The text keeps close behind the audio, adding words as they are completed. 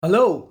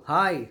Hello,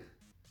 hi,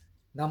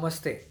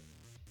 namaste.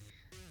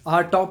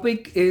 Our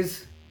topic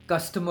is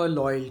customer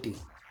loyalty.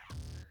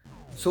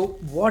 So,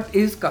 what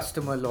is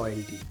customer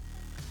loyalty?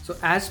 So,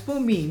 as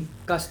per me,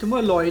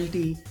 customer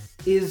loyalty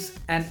is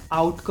an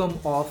outcome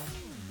of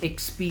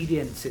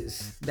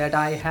experiences that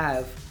I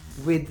have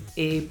with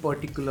a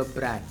particular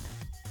brand.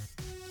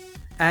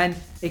 And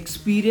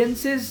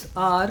experiences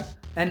are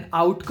an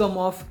outcome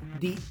of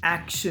the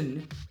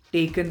action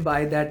taken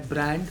by that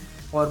brand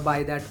or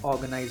by that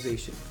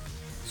organization.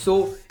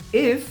 So,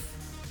 if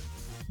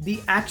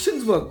the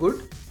actions were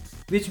good,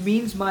 which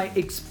means my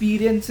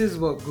experiences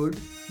were good,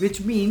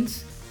 which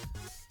means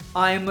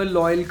I am a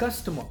loyal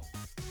customer.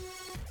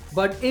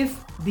 But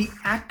if the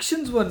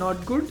actions were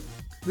not good,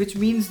 which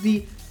means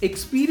the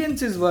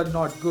experiences were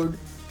not good,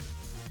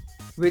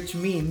 which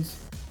means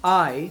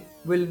I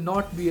will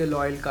not be a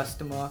loyal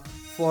customer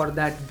for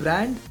that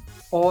brand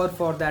or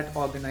for that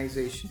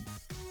organization.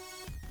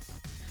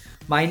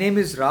 My name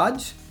is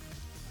Raj.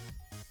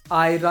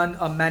 I run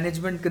a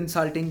management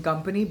consulting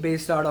company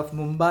based out of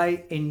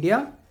Mumbai,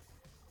 India.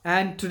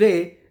 And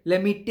today,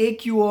 let me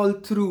take you all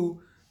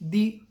through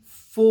the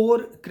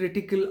four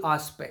critical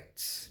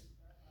aspects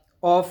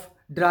of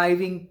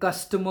driving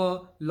customer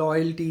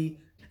loyalty,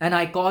 and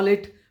I call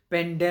it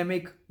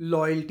pandemic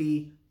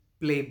loyalty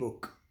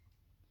playbook.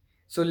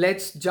 So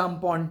let's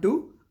jump on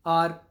to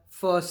our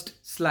first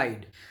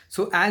slide.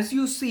 So as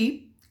you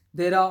see,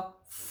 there are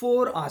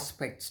four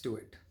aspects to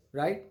it,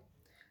 right?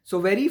 So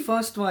very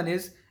first one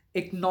is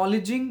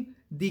acknowledging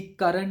the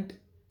current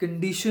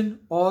condition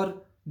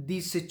or the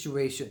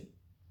situation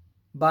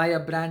by a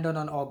brand or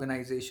an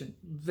organization.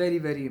 Very,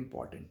 very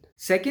important.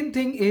 Second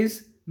thing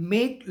is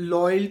make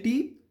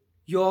loyalty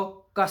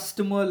your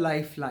customer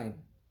lifeline.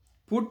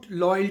 Put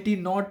loyalty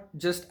not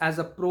just as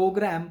a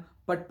program,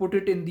 but put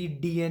it in the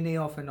DNA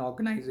of an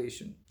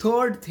organization.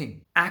 Third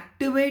thing,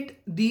 activate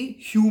the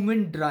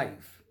human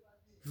drive.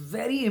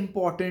 Very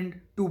important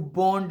to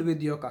bond with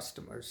your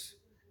customers.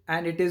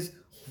 And it is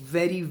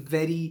very,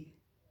 very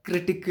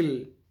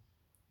critical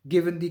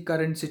given the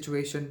current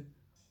situation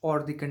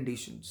or the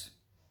conditions.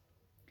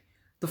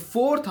 The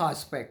fourth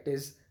aspect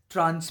is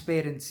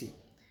transparency.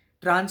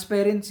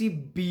 Transparency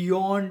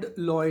beyond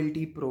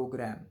loyalty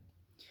program.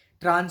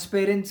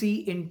 Transparency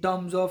in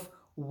terms of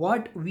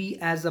what we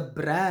as a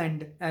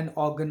brand and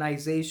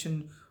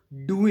organization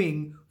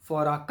doing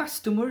for our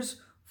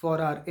customers, for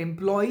our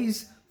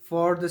employees,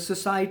 for the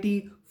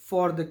society,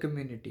 for the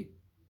community.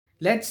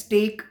 Let's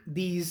take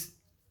these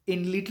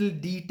in little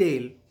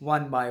detail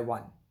one by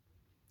one.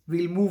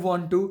 We'll move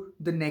on to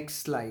the next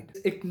slide.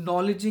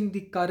 Acknowledging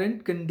the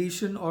current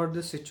condition or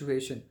the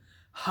situation.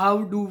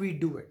 How do we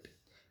do it?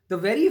 The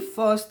very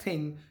first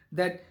thing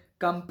that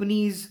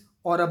companies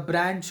or a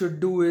brand should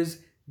do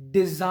is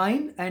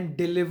design and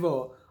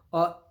deliver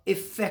a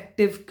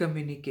effective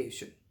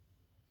communication.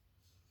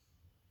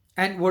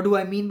 And what do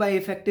I mean by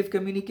effective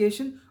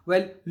communication?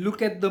 Well,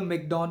 look at the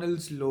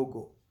McDonald's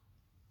logo.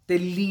 They're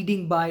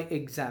leading by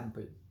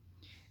example.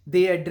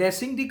 They are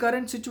addressing the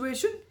current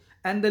situation,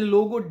 and the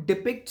logo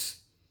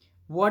depicts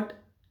what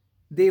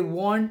they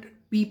want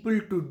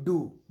people to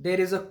do. There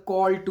is a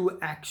call to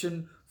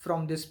action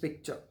from this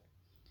picture.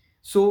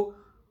 So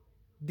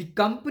the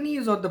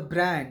companies or the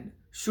brand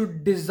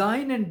should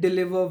design and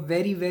deliver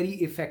very, very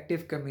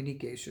effective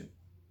communication.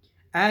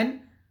 And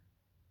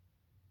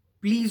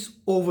please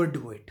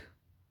overdo it.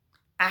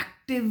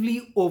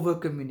 Actively over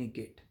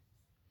communicate.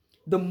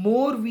 The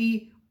more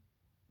we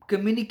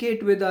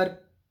communicate with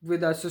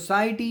our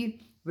society,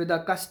 with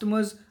our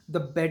customers, the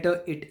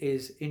better it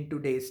is in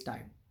today's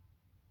time.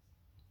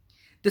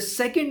 The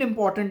second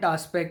important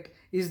aspect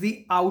is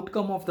the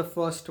outcome of the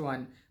first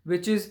one,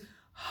 which is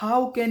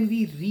how can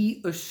we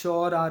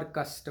reassure our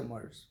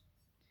customers?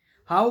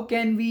 How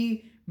can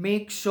we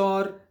make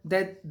sure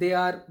that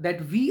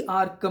we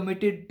are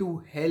committed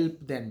to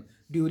help them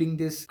during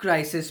this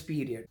crisis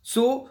period?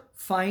 So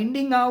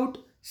finding out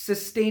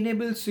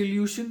sustainable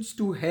solutions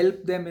to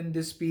help them in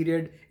this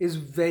period is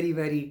very,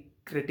 very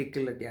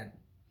critical again.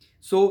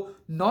 So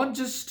not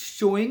just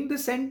showing the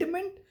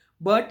sentiment,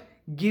 but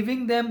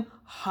giving them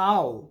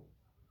how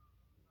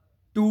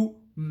to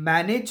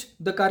manage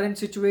the current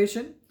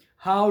situation,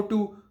 how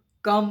to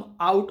come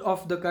out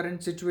of the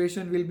current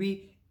situation will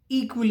be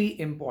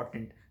equally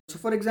important. So,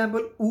 for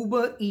example,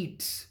 Uber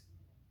Eats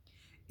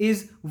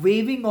is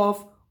waiving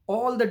off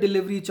all the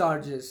delivery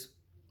charges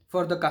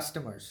for the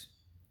customers.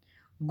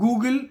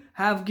 Google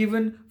have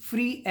given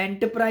free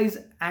enterprise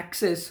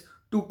access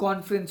to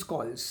conference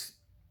calls.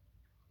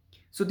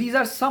 So these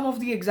are some of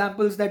the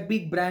examples that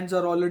big brands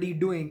are already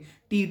doing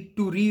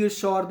to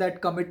reassure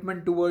that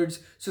commitment towards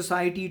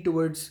society,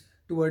 towards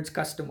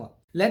customer.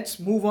 Let's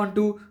move on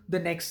to the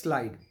next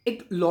slide.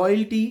 Make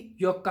loyalty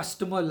your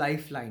customer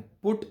lifeline.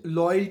 Put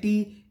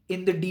loyalty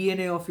in the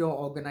DNA of your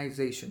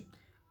organization.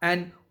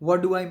 And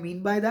what do I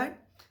mean by that?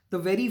 The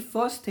very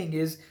first thing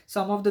is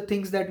some of the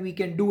things that we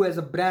can do as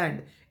a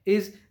brand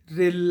is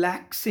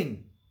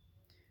relaxing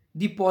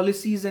the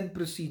policies and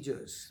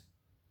procedures,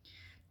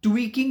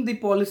 tweaking the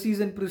policies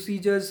and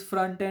procedures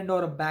front end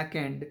or back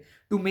end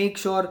to make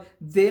sure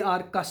they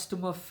are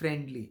customer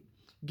friendly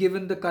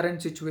given the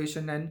current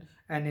situation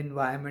and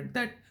environment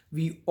that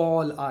we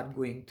all are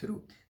going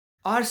through.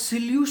 Our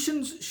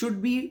solutions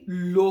should be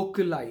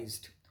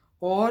localized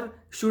or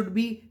should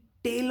be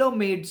tailor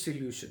made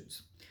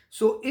solutions.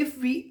 So, if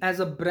we as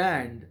a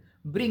brand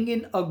bring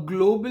in a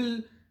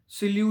global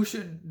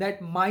solution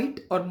that might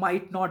or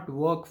might not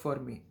work for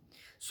me,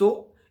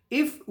 so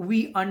if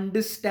we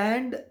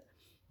understand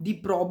the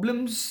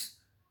problems,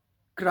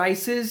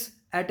 crisis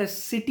at a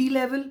city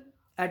level,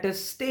 at a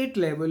state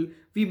level,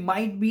 we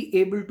might be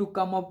able to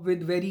come up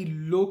with very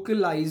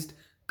localized,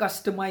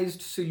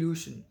 customized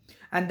solution.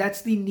 And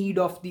that's the need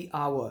of the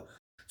hour.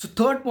 So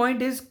third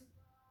point is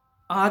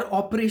our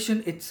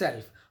operation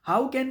itself.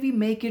 How can we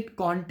make it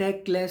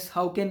contactless?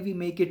 How can we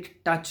make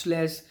it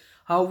touchless?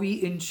 How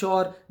we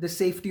ensure the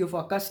safety of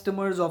our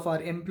customers, of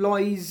our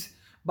employees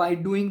by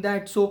doing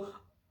that? So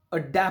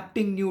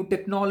adapting new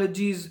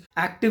technologies,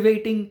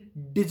 activating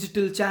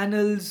digital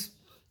channels,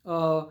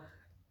 uh,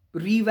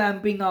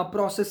 revamping our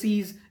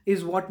processes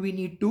is what we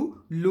need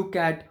to look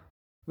at.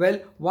 Well,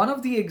 one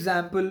of the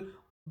example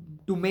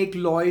to make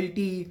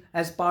loyalty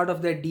as part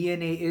of their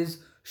DNA is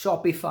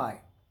Shopify.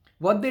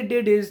 What they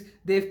did is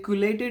they've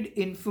collated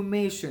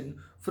information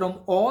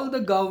from all the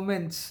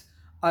governments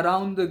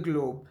around the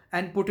globe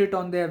and put it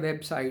on their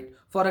website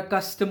for a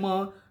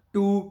customer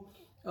to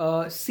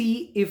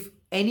see if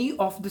any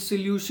of the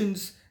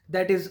solutions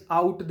that is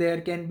out there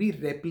can be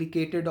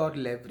replicated or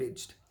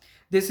leveraged.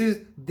 This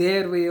is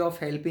their way of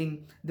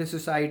helping the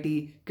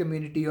society,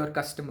 community, or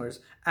customers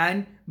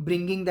and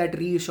bringing that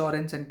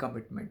reassurance and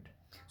commitment.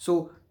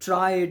 So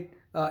try it,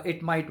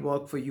 it might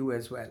work for you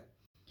as well.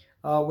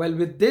 Well,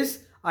 with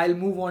this, I'll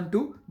move on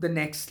to the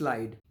next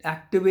slide.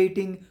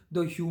 Activating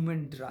the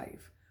human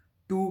drive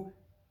to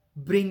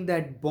bring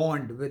that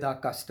bond with our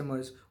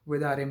customers,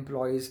 with our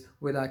employees,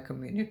 with our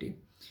community.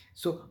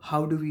 So,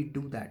 how do we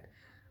do that?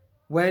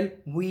 Well,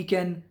 we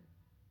can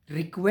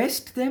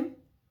request them,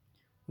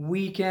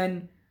 we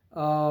can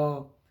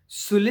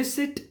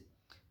solicit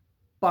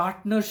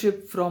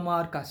partnership from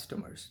our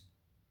customers.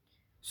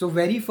 So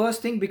very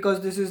first thing,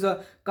 because this is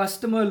a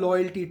customer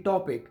loyalty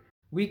topic,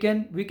 we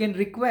can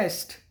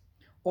request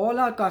all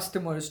our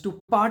customers to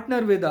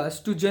partner with us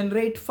to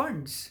generate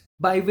funds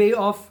by way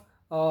of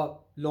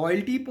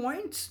loyalty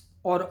points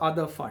or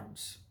other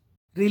funds.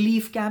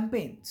 Relief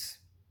campaigns.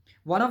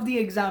 One of the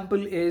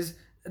example is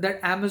that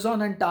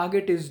Amazon and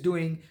Target is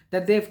doing,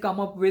 that they've come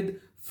up with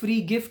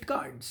free gift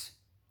cards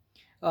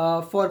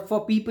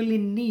for people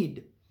in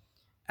need.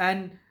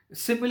 And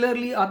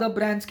similarly, other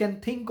brands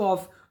can think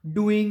of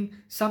doing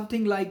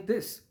something like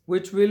this,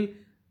 which will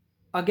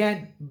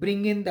again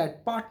bring in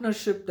that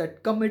partnership,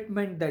 that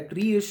commitment, that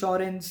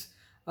reassurance,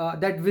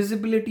 that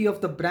visibility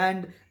of the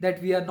brand, that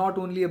we are not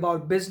only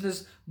about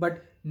business,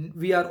 but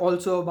we are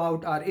also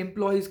about our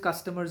employees,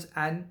 customers,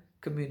 and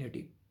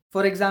community.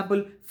 For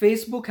example,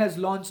 Facebook has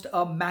launched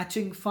a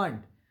matching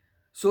fund.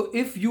 So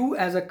if you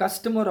as a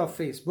customer of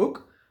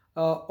Facebook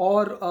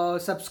or a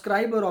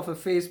subscriber of a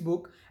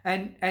Facebook,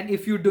 and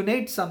if you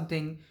donate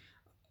something,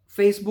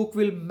 Facebook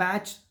will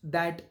match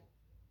that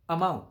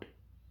amount.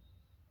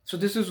 So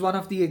this is one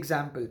of the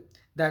example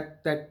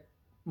that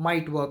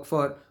might work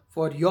for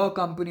your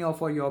company or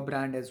for your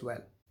brand as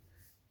well.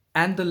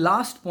 And the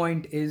last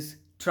point is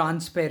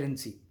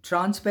transparency.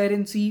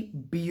 Transparency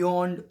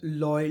beyond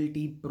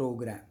loyalty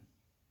program.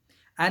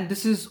 And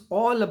this is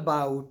all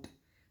about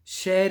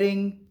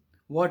sharing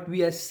what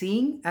we are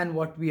seeing and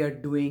what we are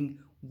doing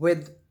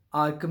with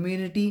our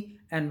community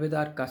and with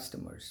our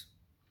customers.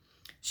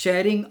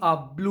 Sharing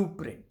our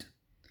blueprint,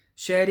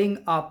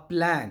 sharing our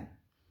plan,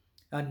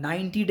 a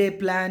 90-day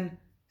plan,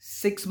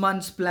 6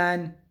 months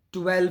plan,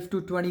 12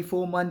 to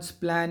 24 months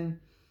plan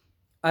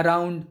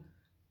around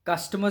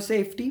customer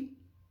safety,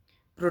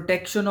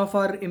 protection of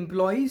our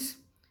employees,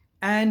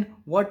 and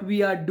what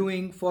we are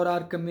doing for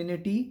our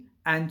community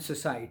and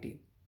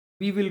society.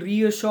 We will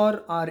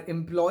reassure our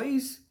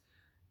employees,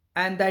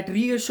 and that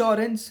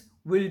reassurance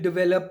will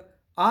develop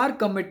our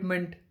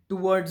commitment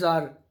towards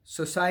our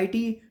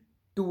society,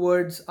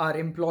 towards our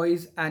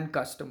employees and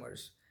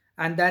customers.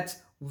 And that's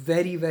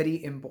very,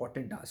 very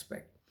important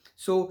aspect.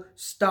 So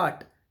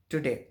start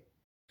today.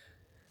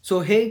 So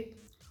hey,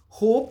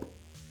 hope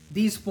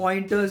these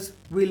pointers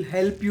will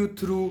help you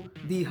through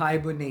the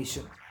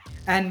hibernation.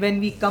 And when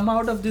we come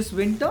out of this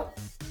winter,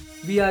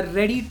 we are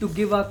ready to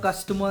give our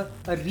customer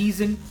a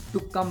reason to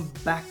come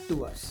back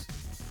to us.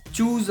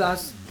 Choose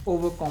us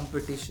over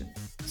competition.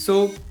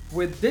 So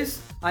with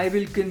this, I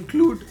will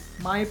conclude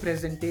my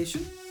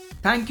presentation.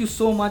 Thank you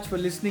so much for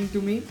listening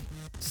to me.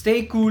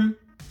 Stay cool,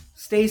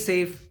 stay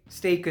safe,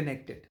 stay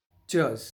connected. Cheers.